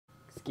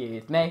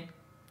Excuse me.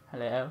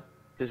 Hello.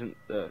 This isn't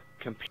the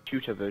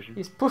computer version.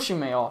 He's pushing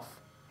me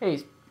off.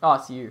 He's... Oh,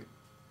 it's you.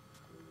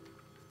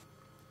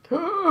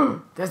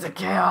 There's a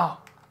cow.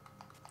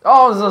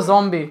 Oh, there's a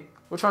zombie.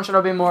 Which one should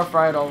I be more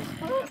afraid of?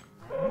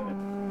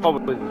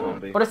 Probably the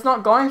zombie. But it's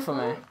not going for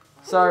me.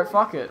 So,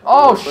 fuck it.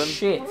 Oh,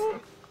 shit.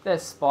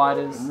 There's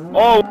spiders.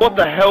 Oh, what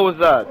the hell was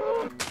that?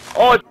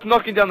 Oh, it's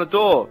knocking down the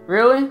door.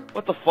 Really?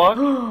 What the fuck?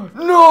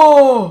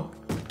 No!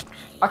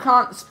 I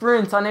can't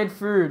sprint. I need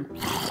food.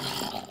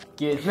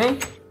 Give me.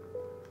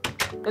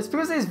 It's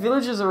because these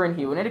villagers are in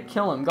here. We need to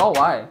kill them. Go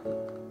away.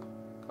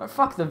 Like,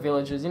 fuck the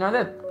villagers. You know,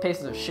 they're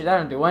pieces of shit. They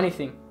don't do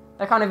anything.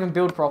 They can't even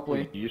build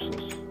properly.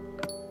 Useless.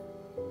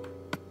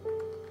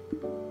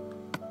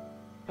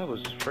 That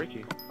was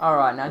freaky.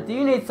 Alright, now do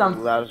you need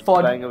some Loudest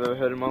FUD? bang I've ever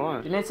heard in my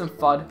life. Do you need some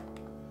FUD?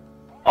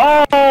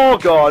 Oh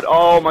god!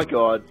 Oh my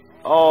god!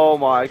 Oh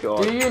my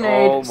god! Do you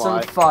need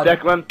some FUD?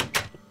 Declan!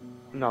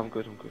 No, I'm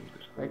good, I'm good, I'm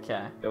good.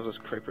 Okay. There was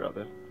this creeper out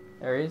there.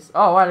 There he is.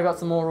 Oh, wait, I got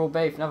some more raw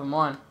beef. Never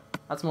mind.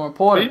 That's more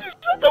important. He's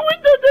at the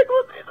window,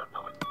 Declan! He's at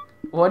the window!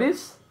 What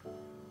is?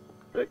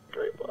 The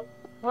creeper.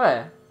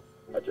 Where?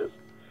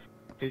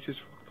 He just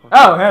walked past.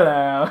 Oh,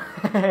 hello.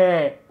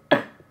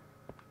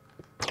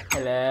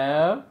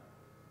 Hello.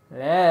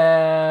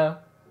 Hello.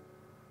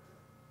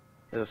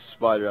 There's a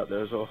spider out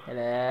there as well.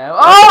 Hello.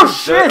 Oh,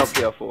 What's dirt shit! up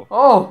here for?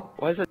 Oh.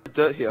 Why is there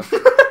dirt here?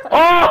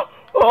 Oh!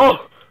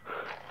 Oh!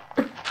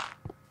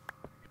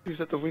 He's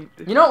at the window.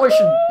 You know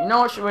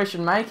what we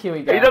should make? Here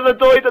we go. He's at the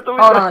door, he's at the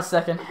window. Hold on a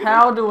second.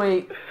 How do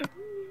we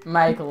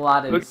make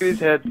ladders? Look at his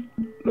head.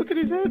 Look at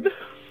his head.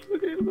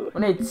 Look at his head.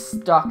 We need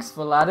stocks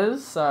for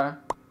ladders, so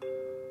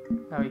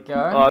there we go.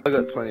 Oh, I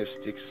got plenty of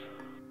sticks.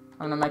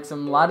 I'm gonna make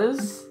some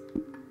ladders.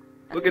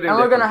 Look at him. And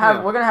we're gonna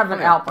have an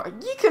Come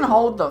outpost. You can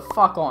hold the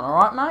fuck on,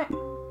 alright, mate?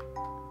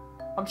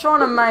 I'm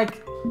trying to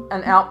make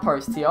an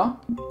outpost here.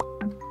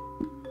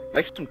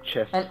 Make some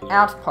chests. An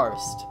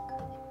outpost.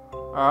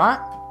 Alright?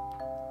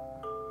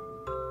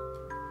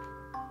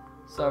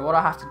 So what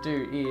I have to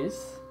do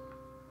is...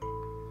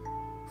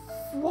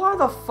 Why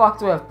the fuck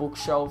do we have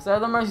bookshelves? They're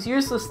the most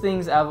useless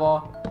things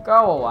ever.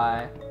 Go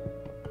away.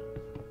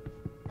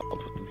 I'll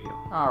put them here.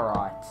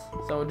 Alright.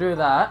 So we'll do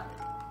that.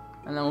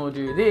 And then we'll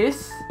do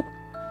this.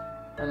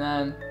 And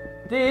then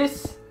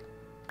this.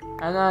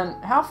 And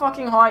then how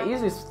fucking high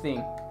is this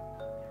thing?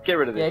 Get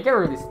rid of this. Yeah, get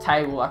rid of this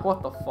table. Like,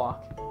 what the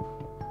fuck?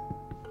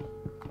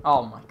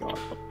 Oh my god.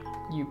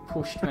 You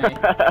pushed me.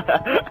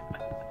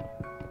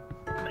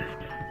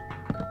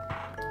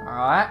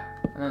 Alright.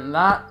 And then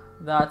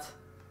that.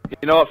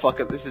 You know what? Fuck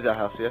it. This is our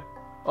house here.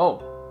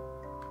 Oh.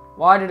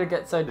 Why did it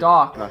get so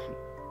dark? Nothing.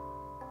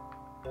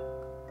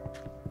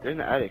 You're in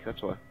the attic.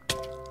 That's why.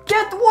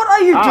 What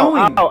are you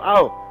doing? Ow!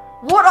 Ow!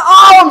 What?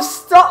 Oh, I'm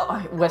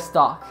stuck. We're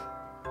stuck.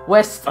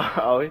 We're stuck.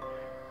 Are we?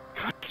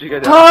 Did you go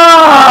down?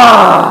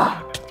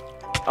 Ah!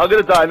 I'm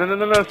gonna die.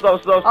 No.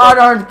 Stop. I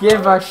don't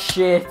give a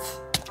shit.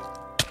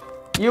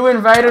 You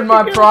invaded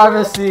my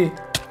privacy.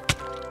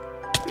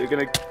 You're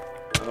gonna.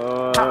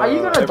 Are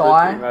you gonna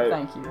die? Right.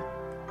 Thank you.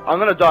 I'm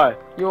gonna die.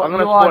 I'm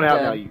gonna spawn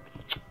out now. You.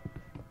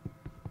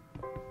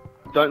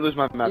 Don't lose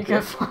my map. You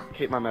can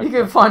keep my map. You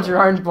can find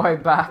your own way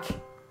back.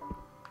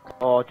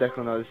 Oh,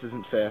 Declan, no, this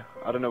isn't fair.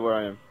 I don't know where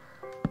I am.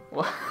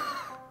 What?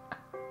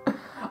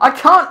 I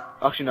can't.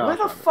 Actually, no. Where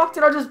the fuck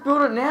did I just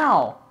build it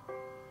now?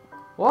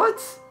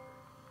 What?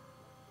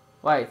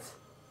 Wait.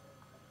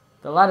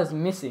 The ladder's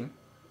missing.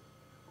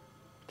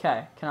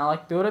 Okay, can I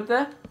like build it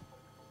there?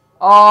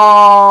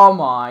 Oh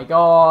my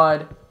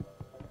god.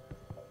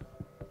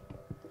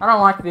 I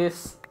don't like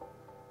this.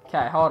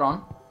 Okay, hold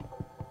on.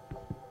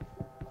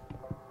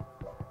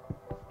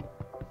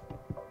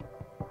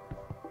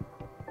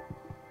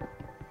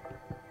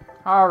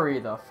 Hurry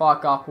the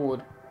fuck up,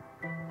 wood.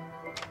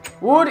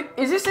 Wood?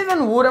 Is this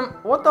even wood?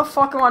 What the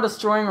fuck am I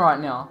destroying right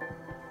now?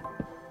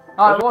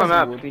 Oh, it Where's was my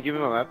map? wood. Can you give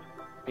me my map?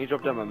 Can you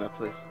drop down my map,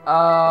 please?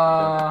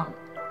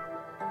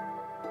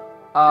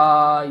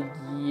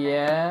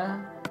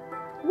 Yeah.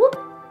 Whoop.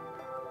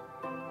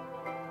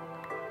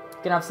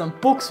 You can have some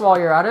books while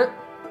you're at it.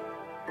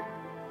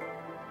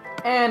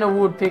 And a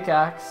wood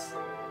pickaxe.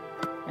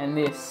 And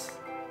this.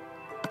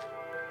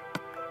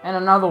 And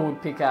another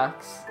wood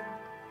pickaxe.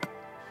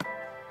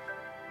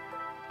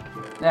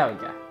 There we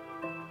go.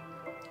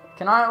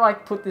 Can I,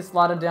 like, put this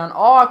ladder down?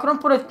 Oh, I couldn't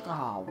put it...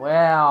 Oh,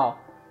 wow.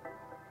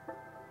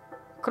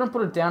 Couldn't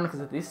put it down because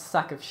of this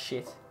sack of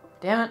shit.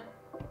 Damn it.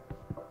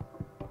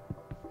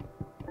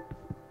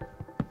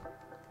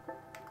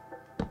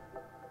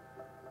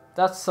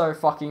 That's so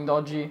fucking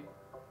dodgy.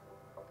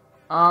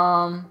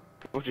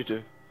 What'd you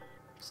do?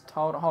 Just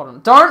hold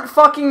on. Don't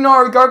fucking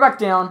no! Go back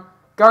down.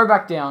 Go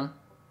back down.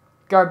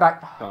 Go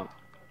back... Can't.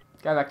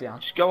 Go back down.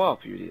 Just go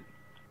up, you idiot.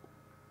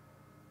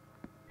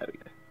 There we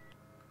go.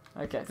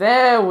 Okay,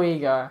 there we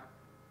go.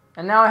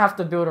 And now I have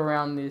to build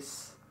around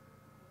this.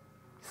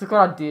 Look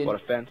what I did. What a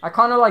fence. I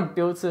kind of like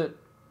built it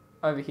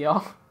over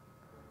here.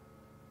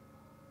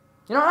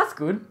 You know, that's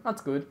good.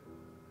 That's good.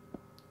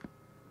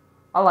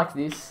 I like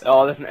this.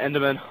 Oh, there's an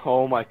Enderman.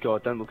 Oh my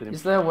god, don't look at him.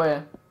 Is there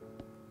where?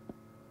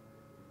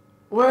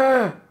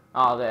 Where?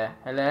 Oh, there.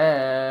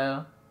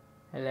 Hello.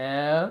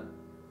 Hello.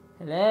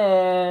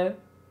 Hello.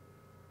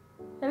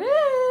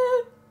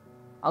 Hello.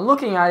 I'm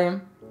looking at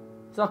him.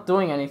 He's not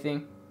doing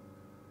anything.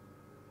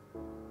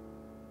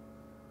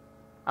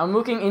 I'm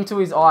looking into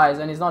his eyes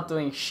and he's not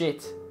doing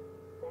shit.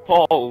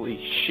 Holy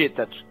shit,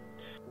 that's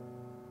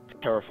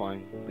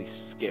terrifyingly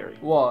scary.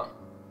 What?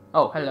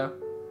 Oh, hello.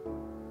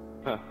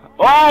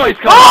 Oh, he's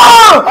coming!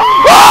 Oh!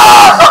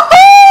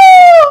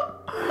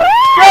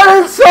 Get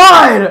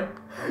inside!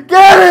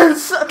 Get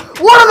inside!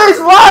 What are these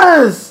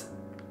ladders?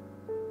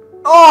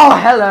 Oh,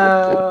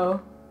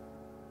 hello.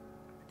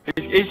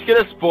 He's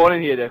gonna spawn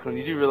in here, Declan.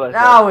 Did you realize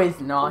that? No, he's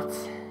not.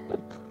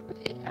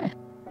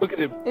 Look at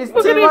him. He's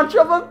Look too at him. much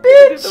of a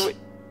bitch.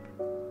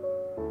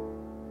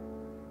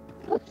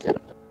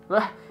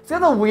 It's got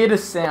the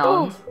weirdest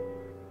sound.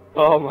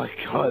 Oh my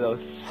god, that was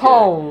scary.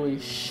 Holy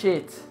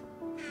shit.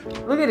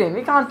 Look at him,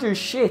 he can't do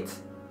shit.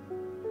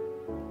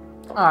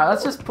 Alright,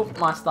 let's just put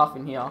my stuff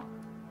in here.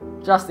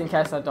 Just in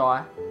case I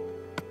die.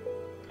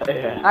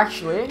 Yeah.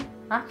 Actually,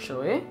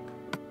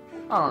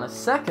 hold on a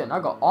second, I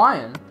got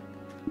iron.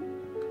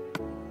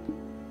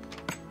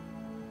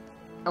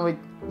 And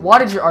why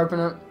did you open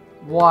it?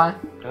 Why?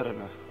 I don't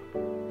know.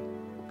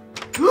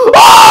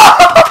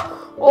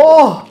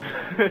 Oh!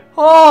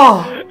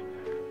 Oh!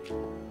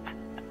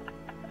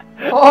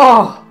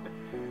 Oh!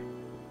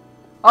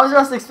 I was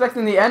just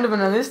expecting the end of it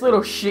and this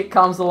little shit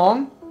comes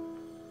along.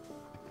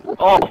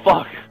 Oh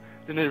fuck!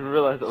 Didn't even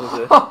realize that was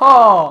it.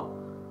 Oh!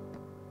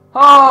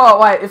 Oh,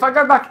 wait, if I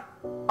go back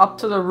up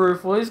to the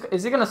roof,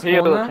 is he gonna spawn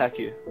He'll there? attack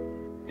you.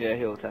 Yeah,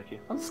 he'll attack you.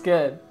 I'm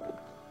scared.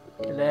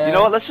 Hello. You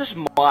know what? Let's just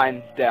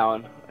mine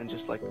down and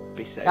just like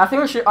be safe. I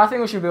think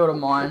we should build a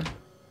mine.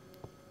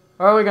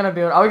 Where are we gonna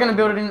build? Are we gonna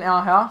build it in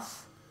our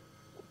house?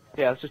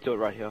 Yeah, let's just do it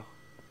right here.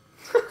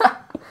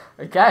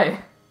 Okay.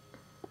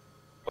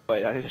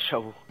 Wait, I need a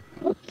shovel.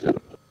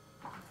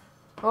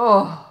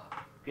 Oh.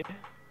 Yeah.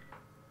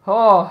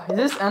 Oh, is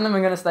this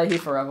enderman gonna stay here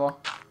forever?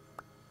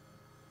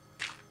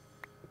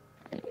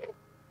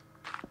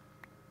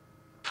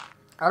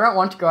 I don't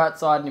want to go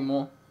outside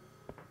anymore.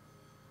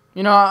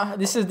 You know,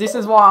 this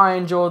is why I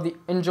enjoy the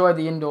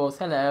indoors.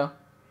 Hello.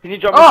 Can you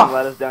drop me some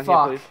ladders down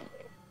here, please?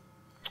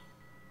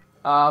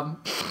 Hold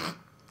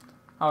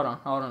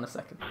on a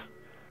second.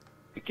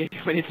 Okay,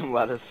 we need some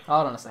ladders.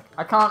 Hold on a second.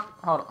 I can't.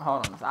 Hold on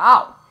a second.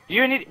 Ow!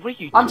 You need. What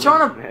are you I'm doing,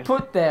 trying to man?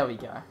 put. There we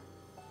go.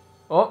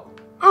 Oh.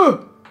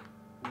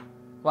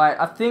 Wait,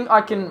 I think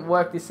I can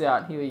work this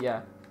out. Here we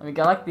go. Let me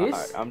go like this.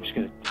 Alright, I'm just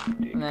gonna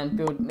dig. And then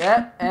build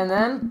that, and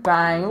then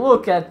bang!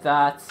 Look at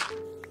that.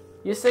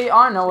 You see,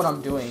 I know what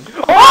I'm doing.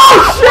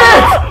 Oh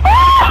shit!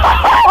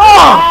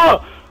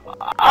 Oh!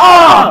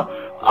 Oh!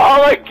 Oh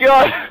my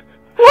god!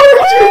 What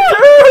did you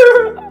do?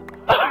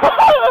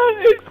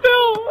 It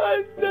fell!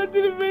 I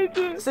didn't mean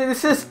to. See,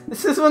 this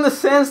is when the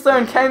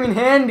sandstone came in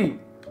handy.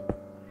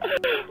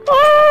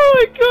 Oh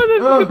my god, I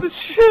took the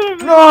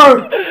shit.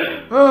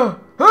 No!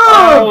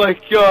 Oh my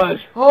god!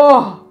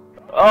 Oh!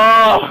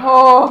 Oh!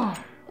 Oh!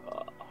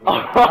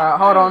 Alright,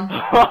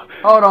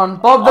 hold on.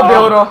 Bob the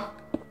Builder.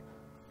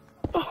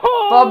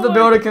 Oh Bob the my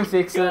Builder can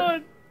fix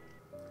god. it.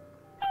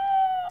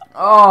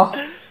 Oh!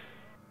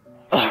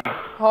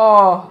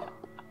 Oh!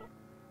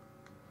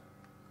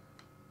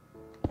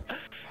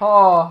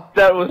 Oh!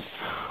 That was.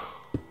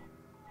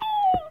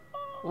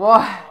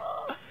 Why?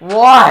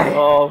 Why?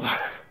 Oh.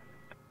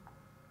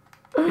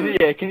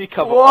 Can you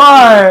cover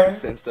Why?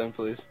 sandstone,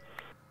 please?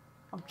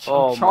 I'm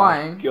Oh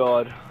trying. my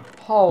god.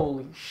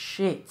 Holy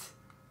shit.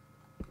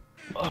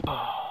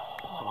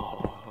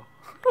 Oh.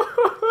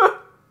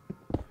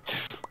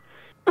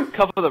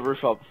 Cover the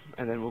roof up,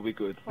 and then we'll be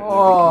good. And then we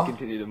can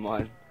continue to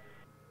mine.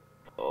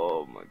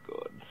 Oh my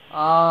god.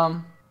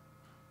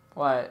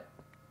 Wait.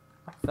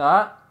 Like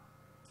that.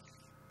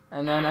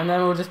 And then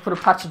we'll just put a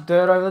patch of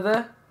dirt over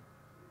there.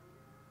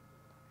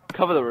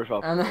 Cover the roof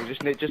up. And then- we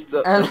just need just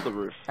the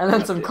roof. And then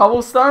That's some it.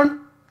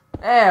 cobblestone.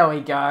 There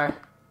we go.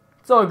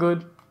 It's all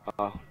good.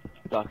 Oh,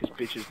 darkest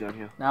bitches down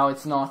here. No,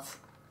 it's not.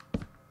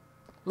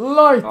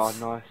 Lights! Oh,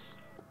 nice.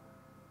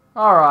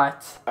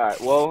 Alright.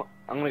 Alright, well,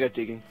 I'm gonna go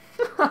digging.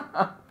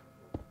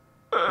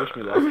 Wish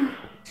me luck.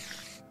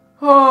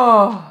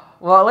 Oh,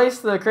 well, at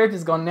least the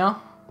creeper's gone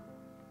now.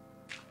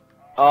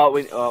 Oh,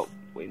 we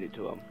need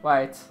to,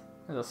 Wait,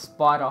 there's a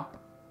spider.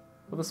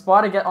 Will the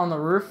spider get on the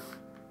roof?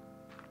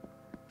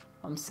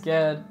 I'm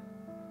scared.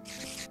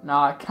 No,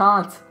 I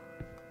can't.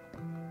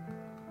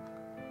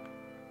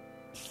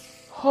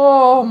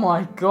 Oh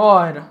my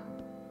god.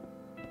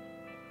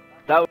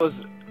 That was,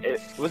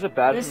 was it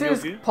bad This from your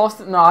is view?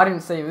 no, I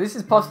didn't see it. This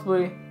is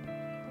possibly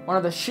one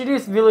of the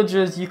shittiest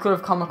villages you could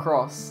have come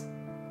across.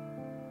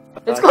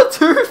 It's got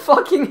 2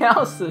 fucking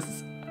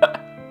houses.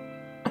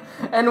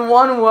 And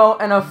 1 well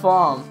and a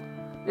farm.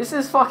 This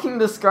is fucking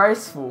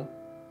disgraceful.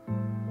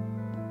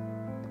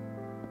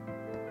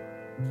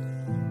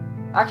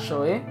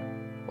 Actually,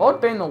 what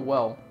would be in the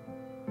well?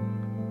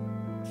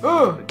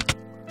 Ugh!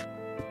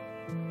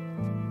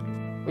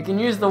 We can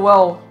use the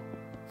well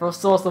for a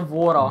source of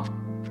water.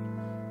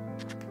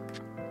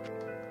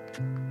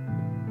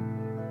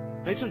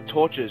 I need some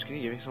torches. Can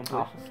you give me some, please?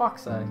 Oh, for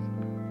fuck's sake.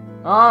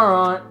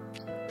 Alright.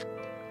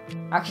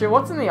 Actually,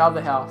 what's in the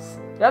other house?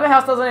 The other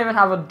house doesn't even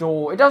have a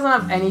door. It doesn't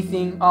have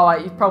anything. Oh,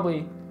 wait, you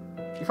probably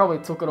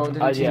took it all,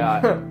 didn't you?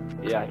 Yeah.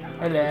 Yeah.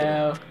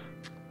 Hello.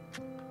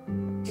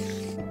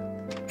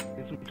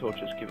 Get some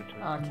torches. Give it to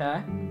me. Okay.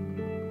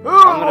 I'm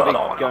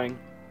gonna be going.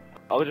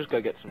 I'll just go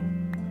get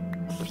some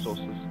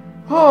resources.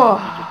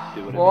 Just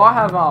do whatever. Well, I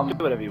have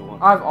do whatever you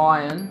want. I have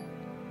iron.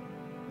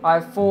 I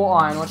have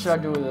 4 iron. What should I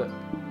do with it?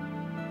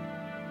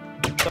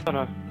 I don't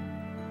know.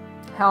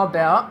 How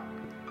about?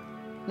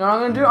 No, what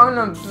I'm gonna do. I'm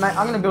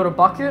gonna build a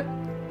bucket.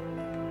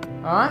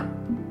 All right.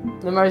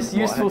 The most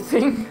useful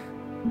thing.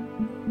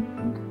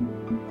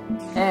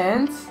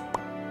 And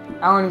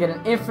I'm gonna get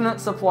an infinite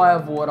supply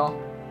of water.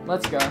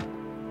 Let's go.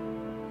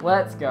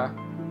 Let's go.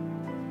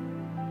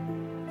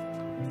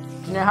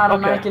 Do you know how to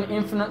make an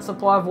infinite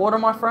supply of water,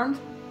 my friend?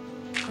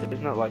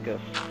 Isn't that like a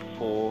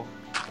 4?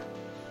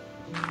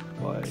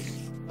 Like,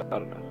 I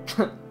don't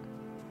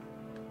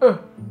know.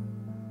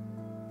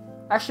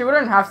 Actually, we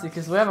don't have to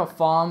because we have a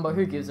farm, but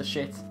who gives a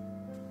shit?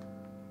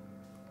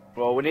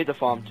 Well, we need the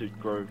farm to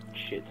grow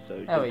shit,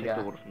 so there we take go.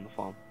 the water from the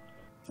farm.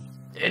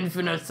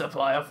 Infinite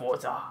supply of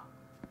water.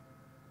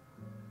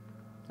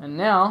 And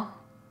now,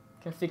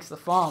 can fix the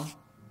farm.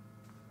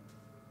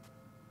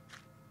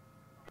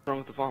 What's wrong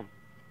with the farm?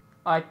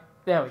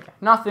 There we go.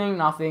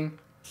 Nothing.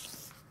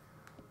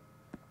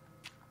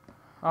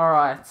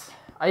 Alright.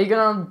 Are you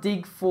gonna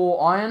dig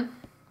for iron?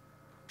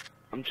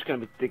 I'm just gonna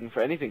be digging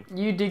for anything.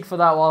 You dig for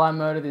that while I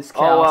murder this cow.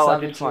 Oh well,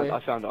 savagely.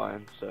 I found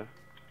iron, so.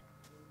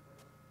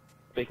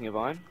 Speaking of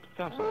iron,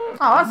 found some. Oh,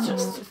 that's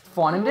just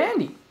fine and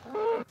dandy.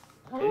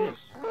 It is.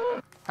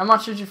 How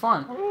much did you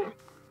find?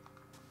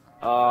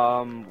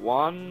 1,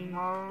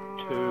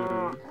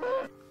 2,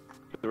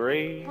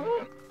 3,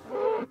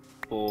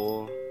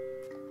 4,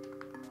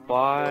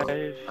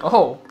 5.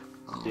 Oh.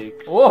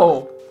 6.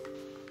 Whoa.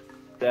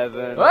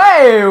 7.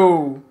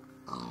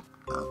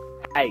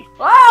 Hey. 8.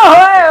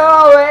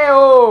 Oh,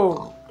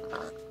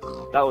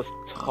 That was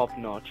top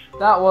notch.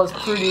 that was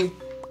pretty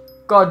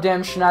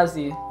goddamn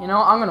snazzy. You know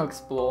what? I'm gonna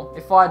explore.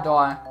 If I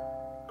die,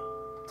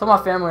 tell my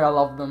family I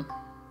love them.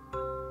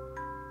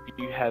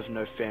 You have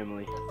no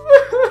family.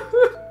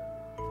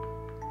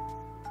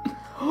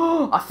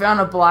 I found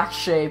a black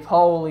sheep.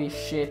 Holy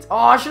shit. Oh,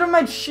 I should have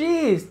made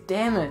shears.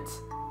 Damn it.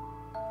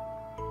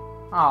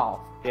 Oh.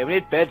 Yeah, we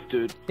need beds,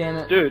 dude. Damn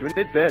it. Dude, we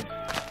need beds.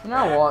 You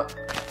know what?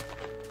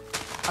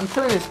 I'm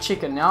killing this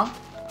chicken now.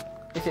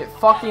 If it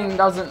fucking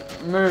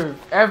doesn't move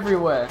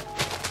everywhere.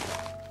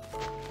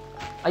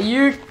 Are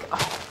you...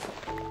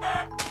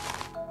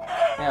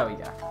 There we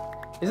go.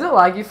 Is it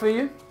laggy for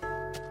you?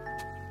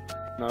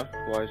 No?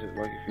 Why is it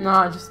laggy for you?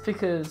 No, just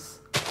because...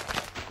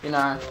 You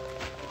know.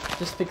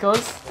 Just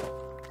because.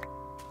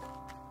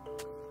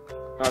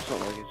 No, it's not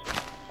laggy.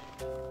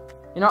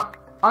 You know,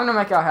 I'm gonna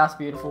make our house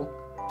beautiful.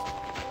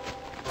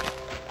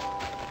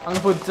 I'm gonna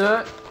put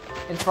dirt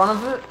in front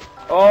of it.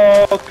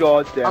 Oh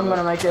god damn it. I'm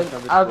gonna make it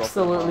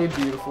absolutely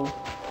beautiful.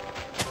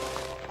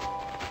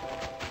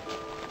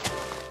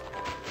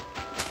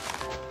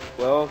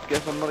 Well,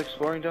 guess I'm not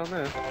exploring down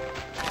there.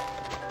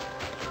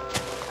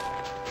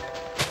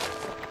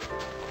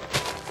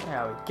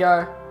 There we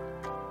go.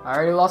 I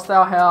already lost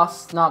our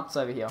house. Nope, it's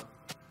over here.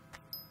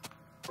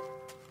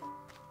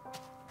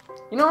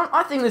 You know what?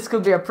 I think this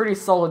could be a pretty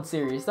solid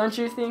series, don't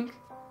you think?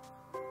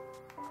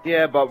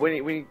 Yeah, but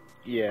we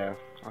yeah,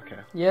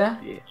 okay. Yeah?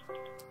 Yeah.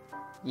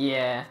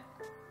 Yeah.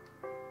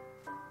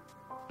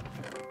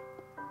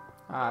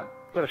 Alright.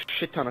 Got a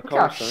shit ton of Look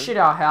how cobblestone. shit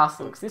our house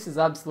looks. This is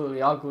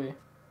absolutely ugly.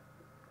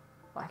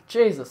 Like,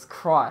 Jesus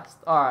Christ.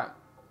 Alright.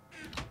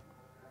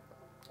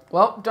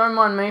 Well, don't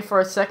mind me for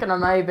a second. I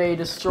may be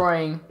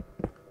destroying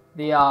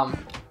the,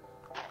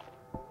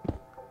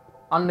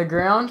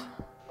 underground.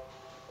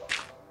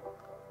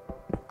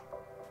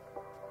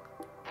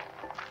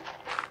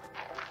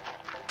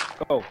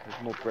 Oh,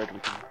 there's more bread we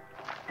can...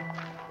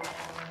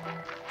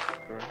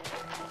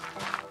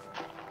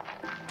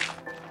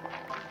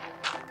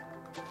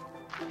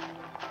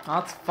 Oh,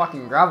 that's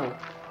fucking gravel.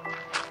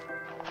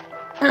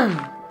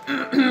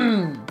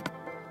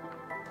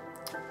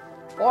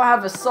 I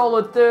have a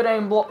solid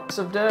 13 blocks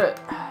of dirt.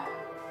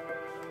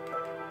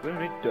 We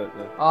don't need dirt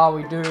though. Oh,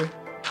 we do.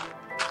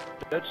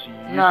 Dirt's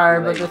useless. No,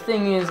 but the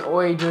thing is,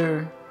 we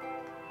do.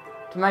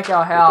 To make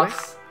our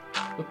house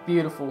look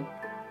beautiful.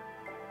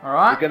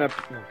 Alright? We're gonna...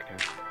 Okay.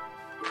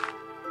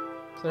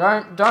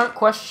 So don't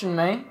question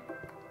me.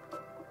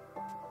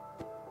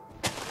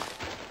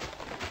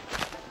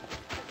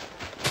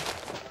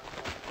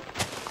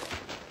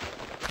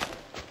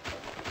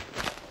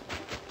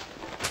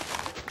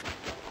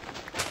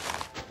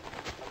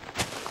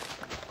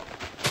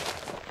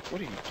 What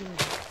are you doing?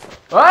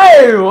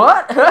 Hey,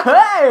 what?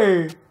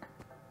 Hey!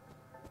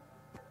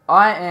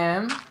 I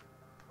am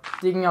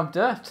digging up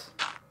dirt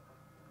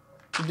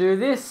to do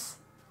this,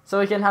 so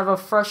we can have a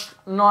fresh,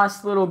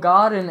 nice little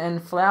garden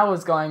and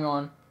flowers going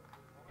on.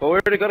 But we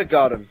already got a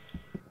garden.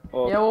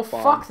 Or Yeah, well,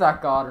 farm. fuck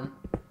that garden.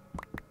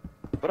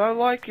 But I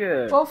like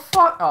it. Well,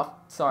 fuck. Oh,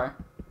 sorry.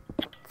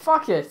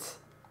 Fuck it.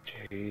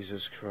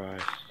 Jesus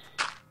Christ.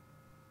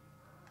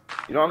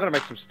 You know, I'm gonna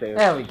make some stairs.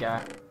 There we go.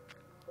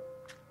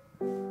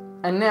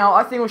 And now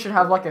I think we should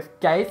have like a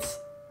gate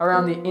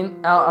around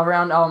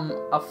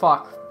the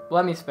fuck.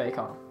 Let me speak.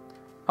 Hold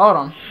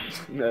on.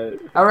 No.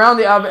 Around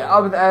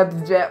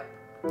the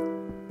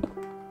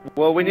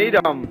Well, we need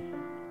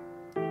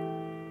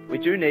we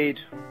do need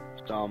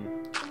some.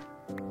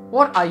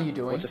 What are you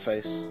doing? What's a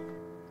face?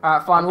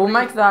 Alright, fine. We'll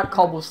make that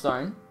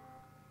cobblestone.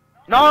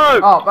 No.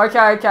 Oh,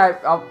 okay.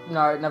 Oh,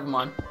 no, never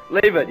mind.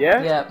 Leave it,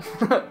 yeah. Yeah.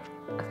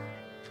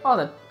 Oh,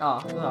 that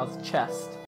was a chest.